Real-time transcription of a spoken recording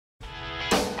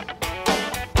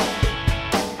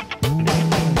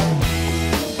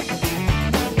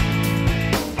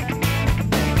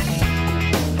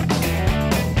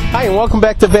Hi, and welcome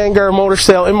back to Vanguard Motor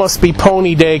Sale. It must be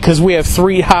pony day because we have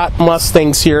 3 hot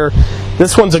Mustangs here.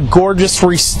 This one's a gorgeous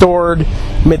restored,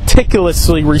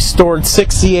 meticulously restored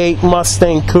 68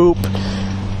 Mustang Coupe.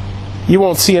 You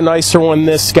won't see a nicer one than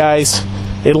this, guys,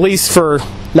 at least for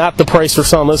not the price we're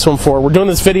selling this one for. We're doing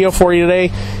this video for you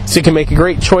today so you can make a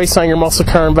great choice on your muscle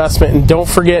car investment. And don't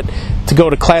forget to go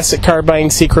to Classic Car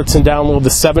Buying Secrets and download the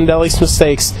 7 Deadliest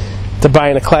Mistakes to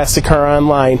buying a classic car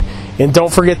online. And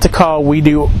don't forget to call. We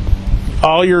do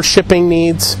all your shipping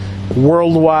needs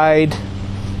worldwide,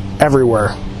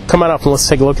 everywhere. Come on up and let's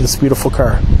take a look at this beautiful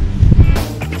car.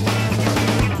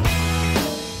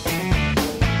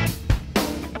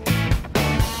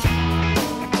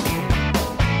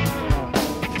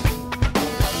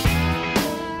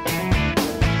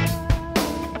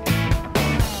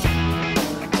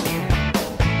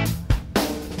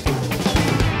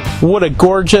 What a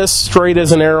gorgeous, straight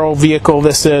as an arrow vehicle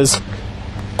this is.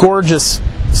 Gorgeous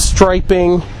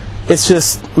striping. It's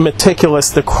just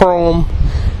meticulous. The chrome,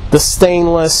 the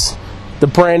stainless, the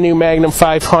brand new Magnum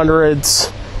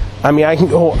 500s. I mean, I can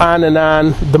go on and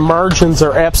on. The margins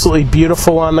are absolutely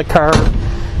beautiful on the car.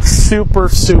 Super,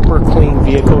 super clean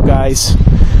vehicle, guys.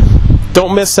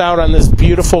 Don't miss out on this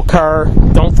beautiful car.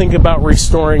 Don't think about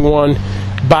restoring one.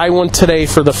 Buy one today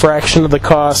for the fraction of the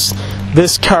cost.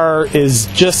 This car is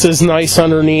just as nice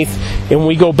underneath. And when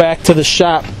we go back to the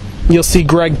shop, you'll see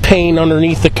Greg Payne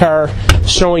underneath the car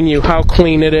showing you how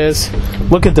clean it is.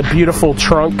 Look at the beautiful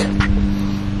trunk.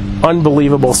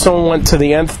 Unbelievable. Someone went to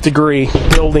the nth degree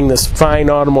building this fine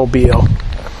automobile.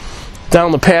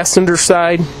 Down the passenger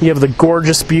side, you have the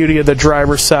gorgeous beauty of the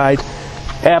driver's side.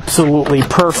 Absolutely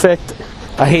perfect.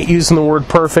 I hate using the word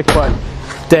perfect, but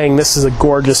dang, this is a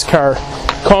gorgeous car.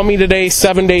 Call me today,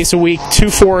 7 days a week,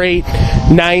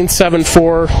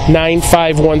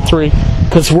 248-974-9513,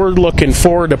 because we're looking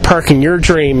forward to parking your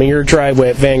dream in your driveway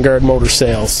at Vanguard Motor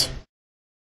Sales.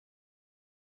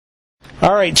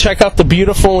 Alright, check out the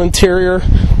beautiful interior.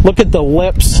 Look at the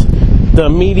lips. The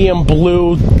medium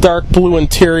blue, dark blue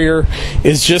interior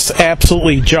is just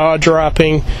absolutely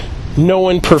jaw-dropping. No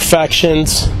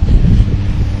imperfections.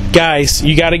 Guys,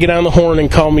 you got to get on the horn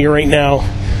and call me right now.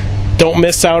 Don't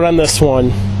miss out on this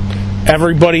one.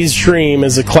 Everybody's dream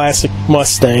is a classic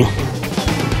Mustang.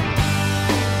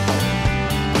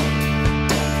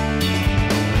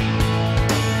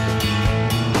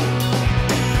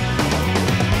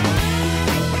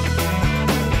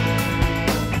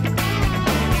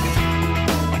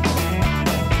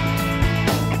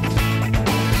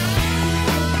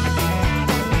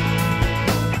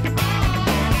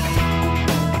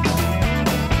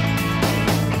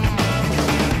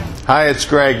 Hi, it's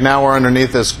Greg. Now we're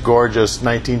underneath this gorgeous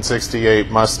 1968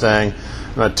 Mustang.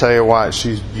 And I tell you what,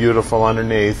 she's beautiful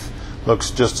underneath. Looks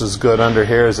just as good under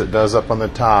here as it does up on the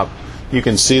top. You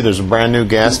can see there's a brand new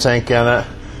gas tank in it.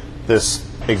 This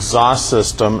exhaust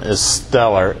system is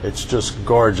stellar. It's just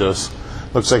gorgeous.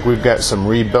 Looks like we've got some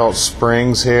rebuilt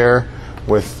springs here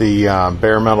with the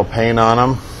bare metal paint on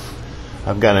them.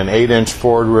 I've got an 8-inch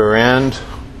Ford rear end,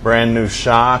 brand new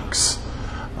shocks.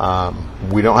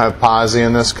 We don't have posi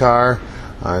in this car.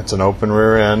 It's an open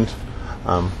rear end.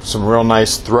 Some real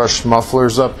nice thrush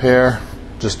mufflers up here.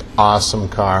 Just awesome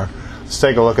car. Let's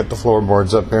take a look at the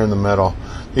floorboards up here in the middle.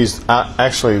 These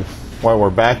actually, while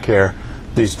we're back here,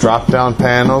 these drop down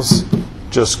panels,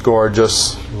 just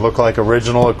gorgeous. Look like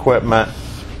original equipment.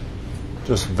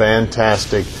 Just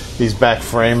fantastic. These back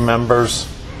frame members,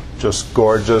 just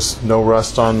gorgeous. No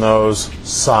rust on those.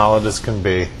 Solid as can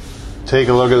be. Take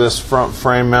a look at this front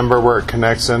frame member where it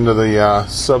connects into the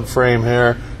subframe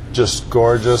here. Just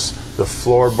gorgeous. The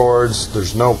floorboards,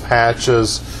 there's no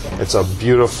patches. It's a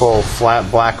beautiful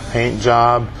flat black paint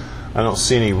job. I don't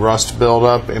see any rust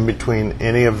buildup in between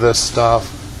any of this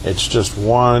stuff. It's just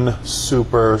one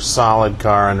super solid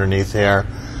car underneath here.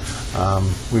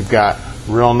 We've got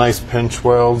real nice pinch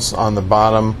welds on the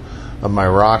bottom of my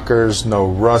rockers. No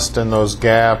rust in those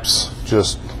gaps.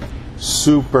 Just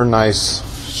super nice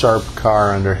sharp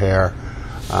car under here.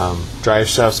 Drive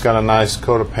shaft's got a nice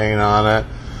coat of paint on it.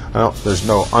 There's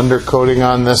no undercoating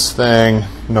on this thing,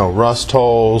 no rust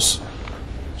holes.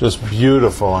 Just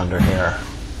beautiful under here.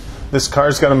 This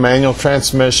car's got a manual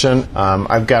transmission.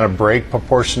 I've got a brake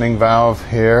proportioning valve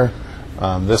here.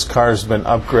 This car's been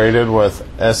upgraded with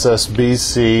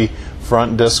SSBC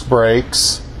front disc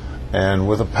brakes and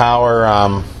with a power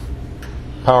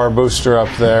booster up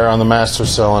there on the master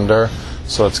cylinder.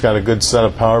 So it's got a good set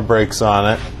of power brakes on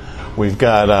it. We've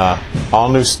got all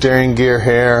new steering gear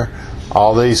here.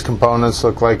 All these components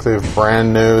look like they're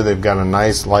brand new. They've got a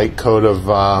nice light coat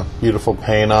of beautiful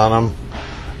paint on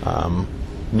them.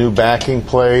 New backing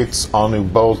plates, all new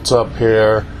bolts up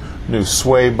here. new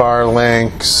sway bar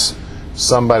links.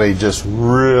 Somebody just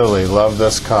really loved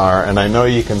this car, and I know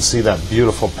you can see that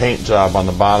beautiful paint job on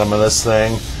the bottom of this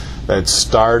thing. That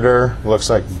starter looks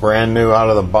like brand new out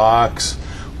of the box.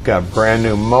 We've got brand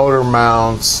new motor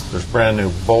mounts. There's brand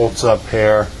new bolts up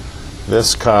here.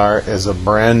 This car is a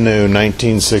brand new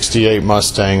 1968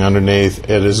 Mustang underneath.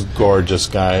 It is gorgeous,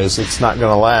 guys. It's not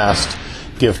going to last.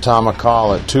 Give Tom a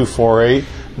call at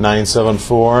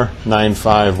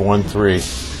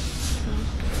 248-974-9513.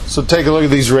 So take a look at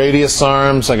these radius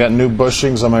arms. I got new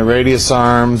bushings on my radius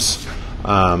arms.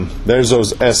 There's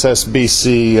those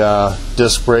SSBC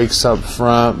disc brakes up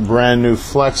front. Brand new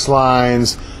flex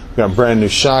lines. We've got brand new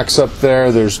shocks up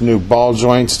there. There's new ball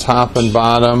joints top and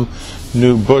bottom.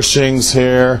 New bushings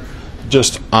here.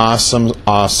 Just awesome,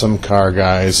 awesome car,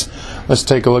 guys. Let's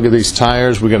take a look at these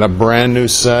tires. We got a brand new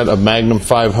set of Magnum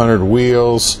 500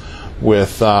 wheels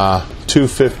with two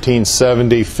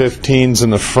 1570 15s in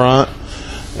the front,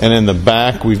 and in the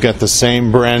back we've got the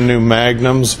same brand new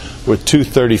Magnums with two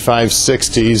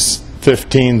 3560s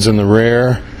 15s in the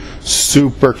rear.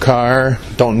 Super car.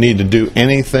 Don't need to do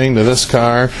anything to this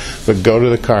car but go to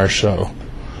the car show.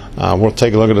 We'll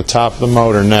take a look at the top of the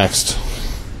motor next.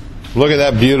 Look at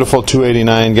that beautiful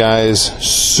 289, guys.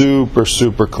 Super,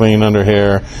 super clean under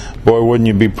here. Boy, wouldn't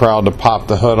you be proud to pop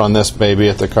the hood on this baby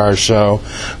at the car show.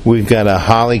 We've got a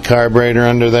Holley carburetor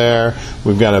under there.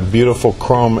 We've got a beautiful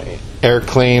chrome air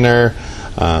cleaner.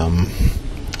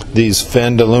 These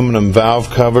Fend aluminum valve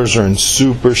covers are in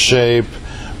super shape.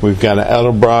 We've got an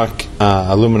Edelbrock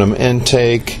aluminum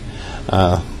intake.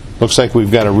 Looks like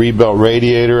we've got a rebuilt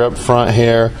radiator up front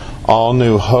here. All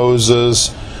new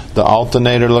hoses. The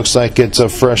alternator looks like it's a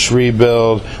fresh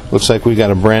rebuild. Looks like we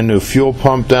got a brand new fuel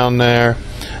pump down there.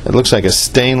 It looks like a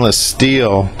stainless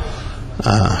steel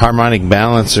harmonic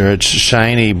balancer. It's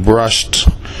shiny, brushed.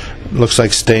 Looks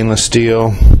like stainless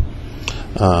steel.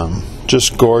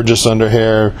 Just gorgeous under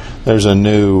here. There's a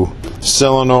new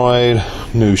solenoid,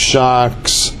 new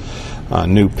shocks,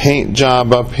 new paint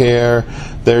job up here.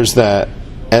 There's that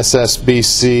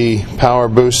SSBC power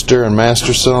booster and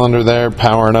master cylinder there,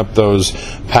 powering up those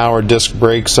power disc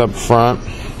brakes up front.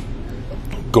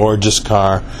 Gorgeous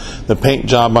car. The paint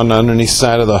job on the underneath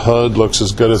side of the hood looks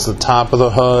as good as the top of the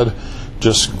hood.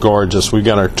 Just gorgeous. We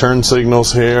got our turn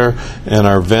signals here and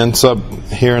our vents up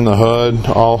here in the hood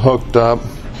all hooked up.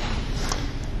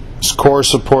 This core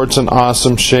support's in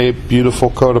awesome shape. Beautiful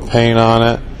coat of paint on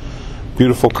it.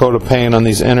 Beautiful coat of paint on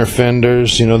these inner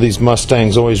fenders. You know, these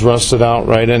Mustangs always rusted out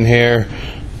right in here.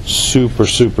 Super,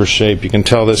 super shape. You can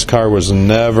tell this car was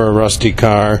never a rusty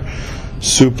car.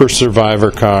 Super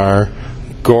survivor car.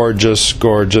 Gorgeous,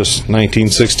 gorgeous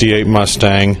 1968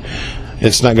 Mustang.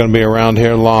 It's not going to be around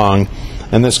here long.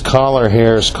 And this color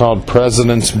here is called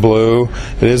President's Blue.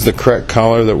 It is the correct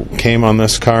color that came on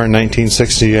this car in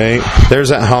 1968. There's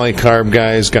that Holley carb,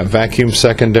 guys. Got vacuum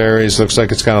secondaries. Looks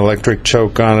like it's got an electric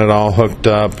choke on it, all hooked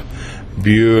up.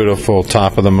 Beautiful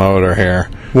top of the motor here.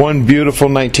 One beautiful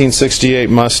 1968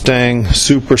 Mustang.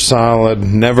 Super solid,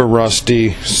 never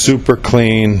rusty, super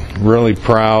clean. Really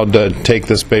proud to take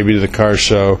this baby to the car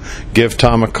show. Give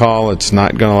Tom a call. It's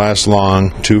not going to last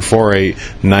long.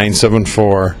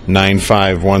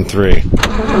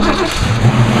 248-974-9513.